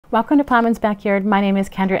Welcome to Ploughman's Backyard. My name is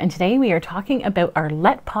Kendra and today we are talking about our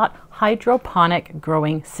Letpot hydroponic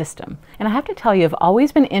growing system. And I have to tell you, I've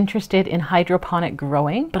always been interested in hydroponic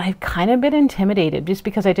growing, but I've kind of been intimidated just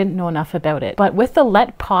because I didn't know enough about it. But with the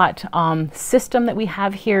Letpot system that we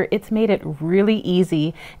have here, it's made it really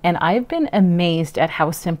easy. And I've been amazed at how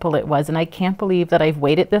simple it was. And I can't believe that I've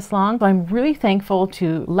waited this long. So I'm really thankful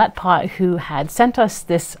to Letpot who had sent us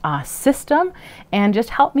this system and just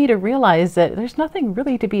helped me to realize that there's nothing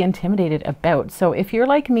really to be intimidated about. So if you're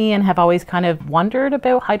like me and have always kind of wondered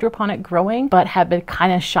about hydroponic growing but have been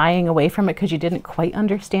kind of shying away from it because you didn't quite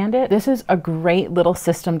understand it, this is a great little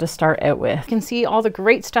system to start out with. You can see all the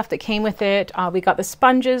great stuff that came with it. We got the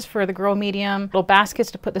sponges for the grow medium, little baskets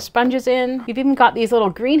to put the sponges in. You've even got these little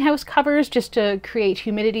greenhouse covers just to create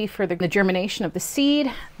humidity for the germination of the seed.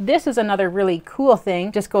 This is another really cool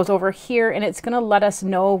thing. Just goes over here and it's going to let us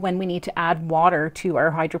know when we need to add water to our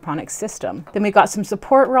hydroponic system. Then we've got some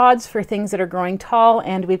support rods for things that are growing tall,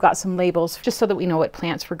 and we've got some labels just so that we know what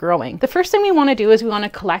plants we're growing. The first thing we want to do is we want to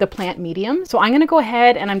collect the plant medium. So I'm going to go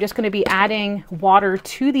ahead and I'm just going to be adding water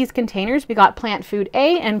to these containers. We got plant food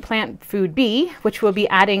A and plant food B, which we'll be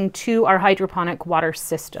adding to our hydroponic water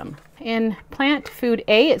system. In plant food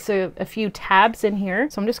A, it's a few tabs in here.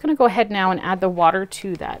 So I'm just going to go ahead now and add the water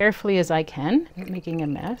to that carefully as I can, making a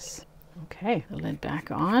mess. Okay, the lid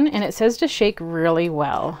back on, and it says to shake really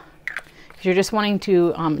well. You're just wanting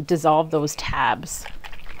to dissolve those tabs.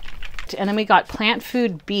 And then we got plant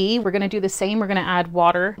food B. We're going to do the same. We're going to add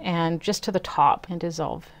water and just to the top and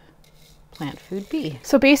dissolve plant food B.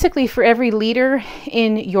 So basically for every liter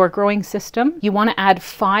in your growing system, you want to add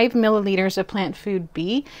 5 milliliters of plant food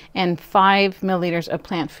B and 5 milliliters of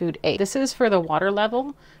plant food A. This is for the water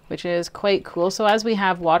level, which is quite cool. So as we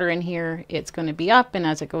have water in here, it's going to be up, and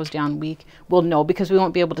as it goes down, we'll know because we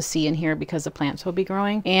won't be able to see in here because the plants will be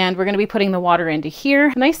growing. And we're going to be putting the water into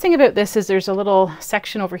here. The nice thing about this is there's a little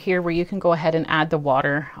section over here where you can go ahead and add the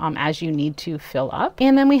water as you need to fill up.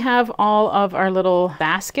 And then we have all of our little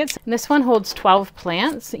baskets. And this one holds 12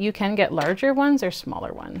 plants. You can get larger ones or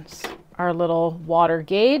smaller ones. Our little water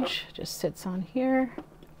gauge just sits on here.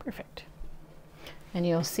 Perfect. And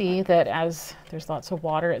you'll see that as there's lots of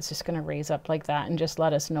water, it's just going to raise up like that and just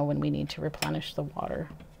let us know when we need to replenish the water.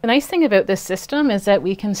 The nice thing about this system is that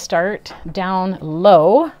we can start down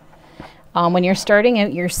low. When you're starting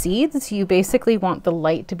out your seeds, you basically want the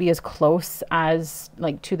light to be as close as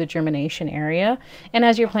like to the germination area. And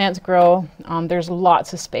as your plants grow, there's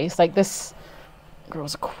lots of space. Like this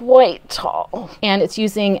grows quite tall, and it's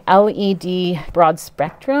using LED broad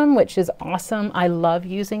spectrum, which is awesome. I love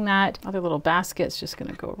using that. Other little baskets just going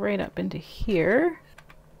to go right up into here.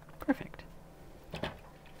 Perfect.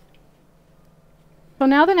 So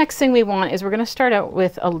now the next thing we want is we're going to start out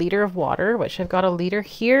with a liter of water, which I've got a liter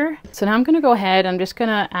here. So now I'm going to go ahead, I'm just going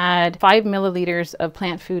to add 5 milliliters of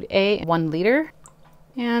plant food A, 1 liter,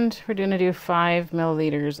 and we're going to do 5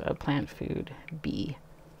 milliliters of plant food B.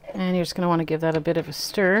 And you're just going to want to give that a bit of a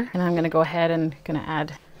stir. And I'm going to go ahead and going to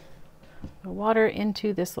add the water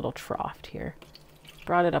into this little trough here.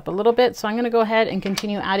 Brought it up a little bit, so I'm going to go ahead and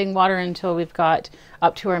continue adding water until we've got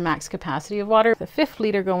up to our max capacity of water. The 5th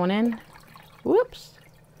liter going in. Whoops.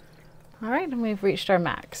 All right, and we've reached our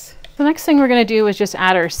max. The next thing we're going to do is just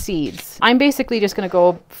add our seeds. I'm basically just going to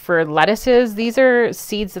go for lettuces. These are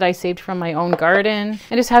seeds that I saved from my own garden.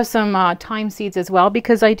 I just have some thyme seeds as well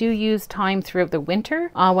because I do use thyme throughout the winter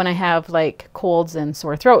when I have like colds and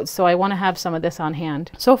sore throats. So I want to have some of this on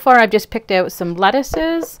hand. So far I've just picked out some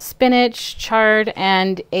lettuces, spinach, chard,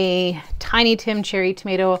 and a tiny Tim cherry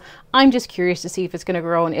tomato. I'm just curious to see if it's going to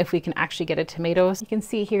grow and if we can actually get a tomato. You can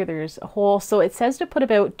see here there's a hole. So it says to put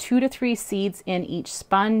about 2 to 3 seeds in each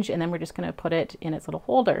sponge, and then we're just going to put it in its little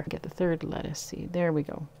holder. Get the 3rd lettuce seed. There we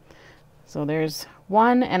go. So there's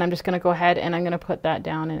 1, and I'm just going to go ahead and I'm going to put that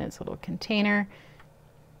down in its little container,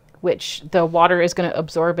 which the water is going to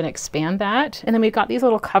absorb and expand that. And then we've got these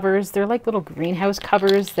little covers. They're like little greenhouse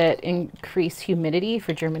covers that increase humidity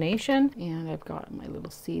for germination. And I've got my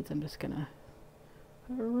little seeds. I'm just going to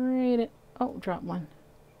right it. Oh, drop one.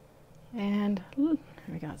 And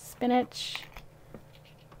we got spinach,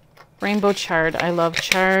 rainbow chard. I love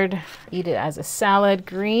chard. Eat it as a salad,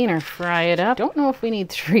 green, or fry it up. Don't know if we need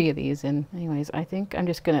 3 of these in. Anyways, I think I'm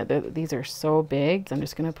just gonna, these are so big, so I'm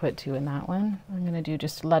just gonna put 2 in that one. I'm gonna do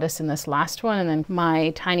just lettuce in this last one, and then my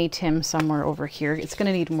tiny Tim somewhere over here. It's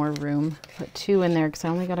gonna need more room. Put 2 in there because I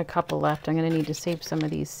only got a couple left. I'm gonna need to save some of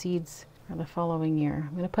these seeds for the following year.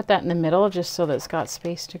 I'm going to put that in the middle just so that it's got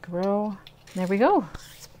space to grow. There we go.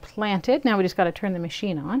 It's planted. Now we just got to turn the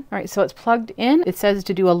machine on. All right, so it's plugged in. It says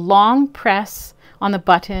to do a long press on the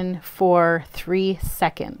button for 3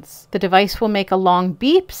 seconds. The device will make a long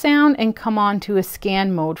beep sound and come on to a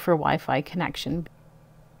scan mode for Wi-Fi connection.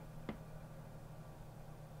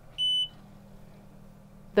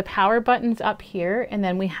 The power button's up here, and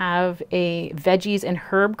then we have a veggies and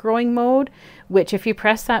herb growing mode, which if you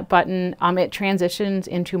press that button, it transitions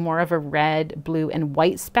into more of a red, blue, and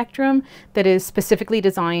white spectrum that is specifically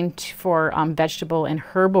designed for vegetable and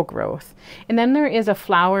herbal growth. And then there is a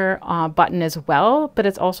flower button as well, but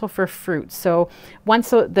it's also for fruit. So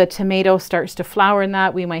once the tomato starts to flower in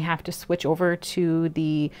that, we might have to switch over to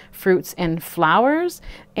the fruits and flowers.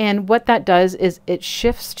 And what that does is it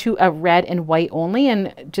shifts to a red and white only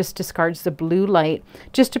and just discards the blue light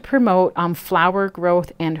just to promote flower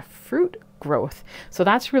growth and fruit growth. So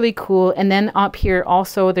that's really cool. And then up here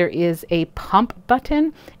also there is a pump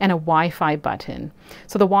button and a Wi-Fi button.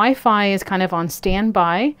 So the Wi-Fi is kind of on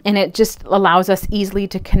standby, and it just allows us easily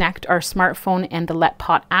to connect our smartphone and the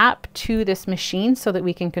Letpot app to this machine so that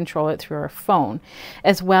we can control it through our phone,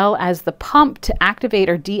 as well as the pump to activate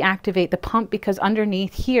or deactivate the pump, because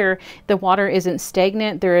underneath here the water isn't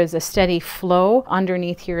stagnant. There is a steady flow.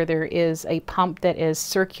 Underneath here there is a pump that is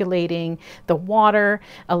circulating the water,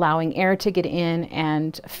 allowing air to get in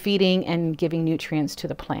and feeding and giving nutrients to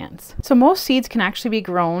the plants. So most seeds can actually be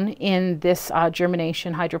grown in this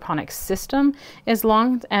germination hydroponics system as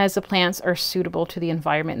long as the plants are suitable to the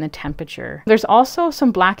environment and the temperature. There's also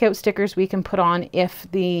some blackout stickers we can put on if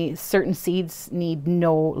the certain seeds need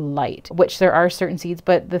no light, which there are certain seeds,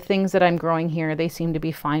 but the things that I'm growing here, they seem to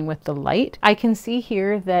be fine with the light. I can see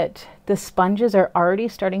here that the sponges are already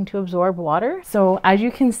starting to absorb water. So as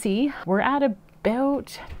you can see, we're at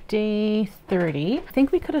about day 30. I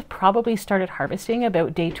think we could have probably started harvesting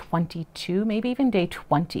about day 22, maybe even day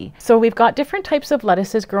 20. So we've got different types of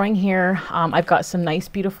lettuces growing here. I've got some nice,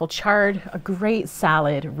 beautiful chard, a great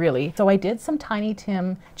salad, really. So I did some Tiny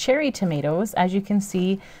Tim cherry tomatoes. As you can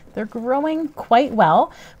see, they're growing quite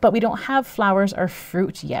well, but we don't have flowers or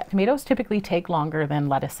fruit yet. Tomatoes typically take longer than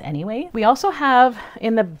lettuce anyway. We also have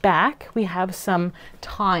in the back, we have some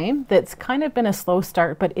thyme that's kind of been a slow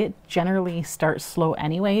start, but it generally starts slow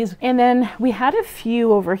anyways. And then we had a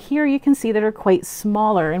few over here you can see that are quite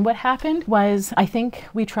smaller. And what happened was, I think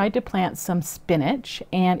we tried to plant some spinach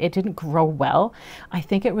and it didn't grow well. I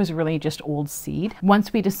think it was really just old seed.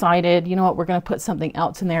 Once we decided, you know what, we're going to put something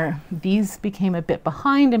else in there, these became a bit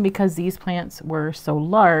behind. And because these plants were so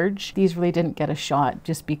large, these really didn't get a shot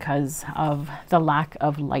just because of the lack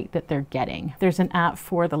of light that they're getting. There's an app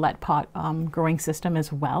for the Letpot growing system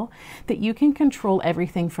as well that you can control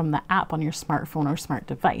everything from the app on your smartphone or smart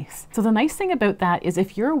device. So the nice thing about that is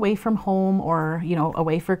if you're away from home or, you know,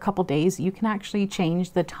 away for a couple days, you can actually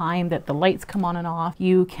change the time that the lights come on and off.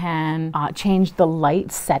 You can change the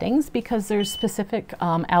light settings because there's specific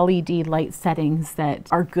LED light settings that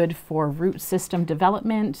are good for root system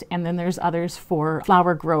development, and then there's others for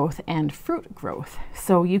flower growth and fruit growth.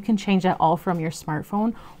 So you can change that all from your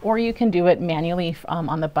smartphone, or you can do it manually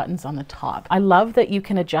on the buttons on the top. I love that you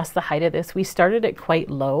can adjust the height of this. We started it quite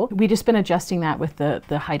low. We've just been adjusting that with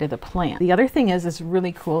the height of the plant. The other thing is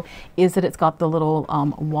really cool is that it's got the little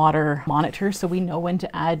water monitor, so we know when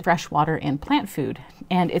to add fresh water and plant food.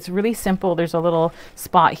 And it's really simple. There's a little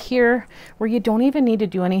spot here where you don't even need to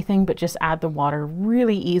do anything but just add the water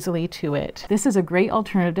really easily to it. This is a great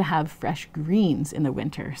alternative to have fresh greens in the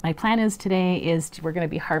winter. My plan is we're going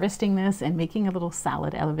to be harvesting this and making a little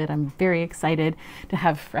salad out of it. I'm very excited to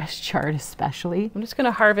have fresh chard especially. I'm just going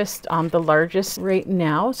to harvest the largest right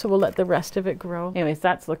now, so we'll let the rest of it grow. Anyways,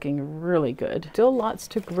 that's looking really good. Still lots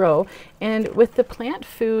to grow. And with the plant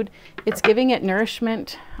food, it's giving it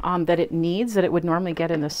nourishment that it needs, that it would normally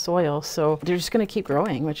get in the soil. So they're just going to keep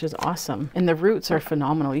growing, which is awesome. And the roots are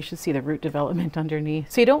phenomenal. You should see the root development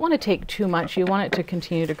underneath. So you don't want to take too much. You want it to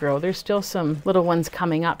continue to grow. There's still some little ones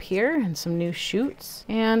coming up here and some new shoots.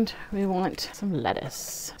 And we want some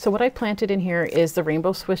lettuce. So what I planted in here is the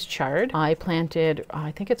rainbow Swiss chard. I planted,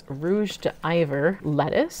 I think it's Rouge d'Ivoire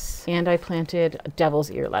lettuce. And I planted devil's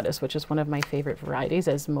ear lettuce, which is one of my favorite varieties,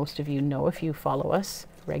 as most of you know if you follow us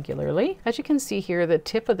regularly. As you can see here, the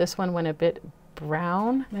tip of this one went a bit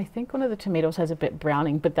brown. And I think one of the tomatoes has a bit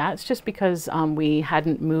browning, but that's just because we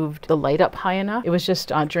hadn't moved the light up high enough. It was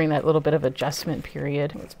just during that little bit of adjustment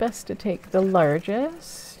period. It's best to take the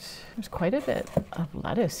largest. There's quite a bit of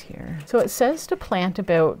lettuce here. So it says to plant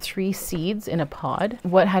about 3 seeds in a pod.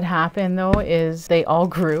 What had happened though is they all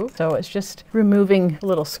grew. So it's just removing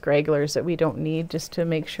little scragglers that we don't need, just to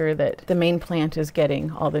make sure that the main plant is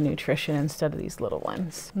getting all the nutrition instead of these little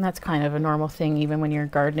ones. And that's kind of a normal thing even when you're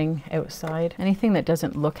gardening outside. Anything that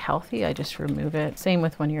doesn't look healthy, I just remove it. Same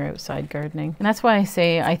with when you're outside gardening. And that's why I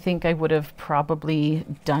say I think I would have probably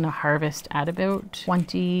done a harvest at about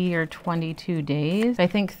 20 or 22 days. I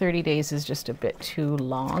think 30 days is just a bit too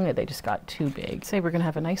long. They just got too big. Say we're gonna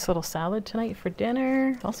have a nice little salad tonight for dinner.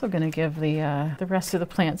 It's also gonna give the rest of the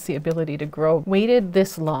plants the ability to grow. Waited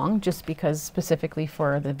this long just because specifically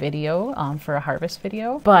for the video, for a harvest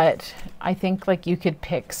video. But I think like you could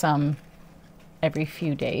pick some every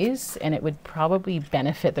few days and it would probably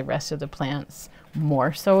benefit the rest of the plants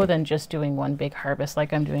more so than just doing one big harvest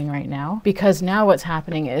like I'm doing right now. Because now what's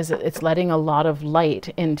happening is it's letting a lot of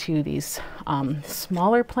light into these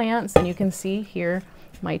smaller plants. And you can see here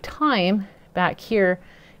my thyme back here,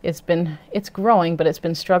 it's growing, but it's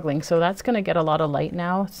been struggling. So that's going to get a lot of light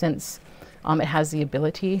now since it has the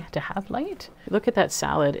ability to have light. Look at that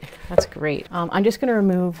salad. That's great. I'm just going to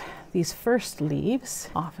remove these first leaves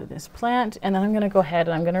off of this plant, and then I'm going to go ahead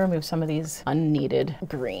and I'm going to remove some of these unneeded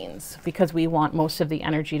greens because we want most of the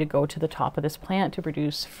energy to go to the top of this plant to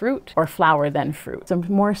produce fruit or flower, then fruit. Some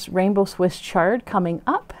more rainbow Swiss chard coming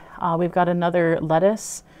up. We've got another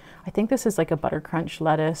lettuce. I think this is like a butter crunch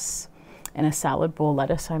lettuce and a salad bowl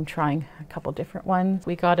lettuce. I'm trying a couple different ones.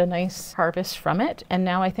 We got a nice harvest from it, and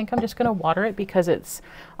now I think I'm just going to water it because it's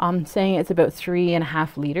saying it's about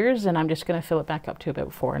 3.5 liters, and I'm just going to fill it back up to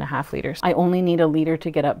about 4.5 liters. I only need a liter to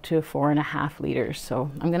get up to 4.5 liters, so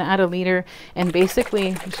I'm going to add a liter and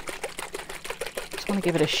basically just want to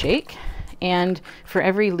give it a shake. And for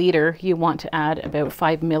every liter, you want to add about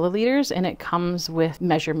 5 milliliters, and it comes with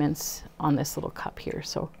measurements on this little cup here.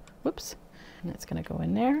 So, whoops, and it's going to go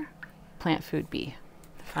in there. Plant food B,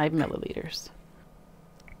 5 milliliters.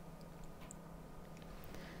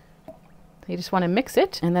 You just want to mix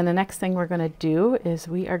it, and then the next thing we're going to do is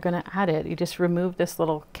we are going to add it. You just remove this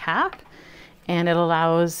little cap, and it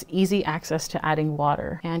allows easy access to adding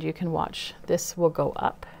water. And you can watch, this will go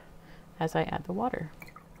up as I add the water.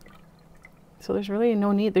 So there's really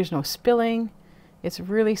no need, there's no spilling. It's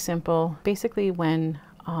really simple. Basically, when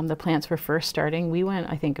the plants were first starting, we went,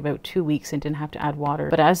 I think, about 2 weeks and didn't have to add water.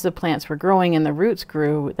 But as the plants were growing and the roots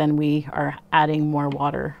grew, then we are adding more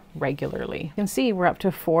water regularly. You can see we're up to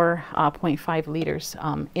 4.5 liters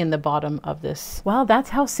in the bottom of this. Well, that's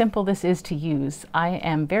how simple this is to use. I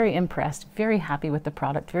am very impressed, very happy with the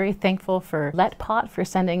product, very thankful for Letpot for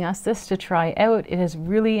sending us this to try out. It has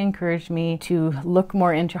really encouraged me to look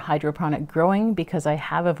more into hydroponic growing because I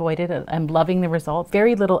have avoided it. I'm loving the results.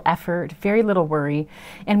 Very little effort, very little worry.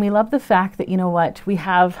 And we love the fact that, you know what, we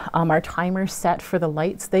have our timers set for the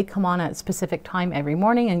lights. They come on at a specific time every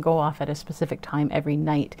morning and go off at a specific time every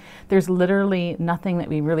night. There's literally nothing that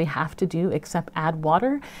we really have to do except add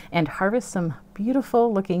water and harvest some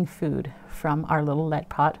beautiful looking food from our little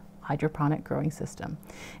Letpot hydroponic growing system.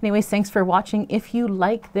 Anyways, thanks for watching. If you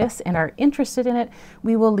like this and are interested in it,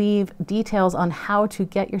 we will leave details on how to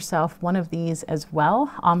get yourself one of these as well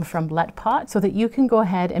from Letpot so that you can go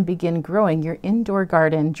ahead and begin growing your indoor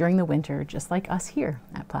garden during the winter, just like us here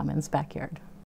at Ploughman's Backyard.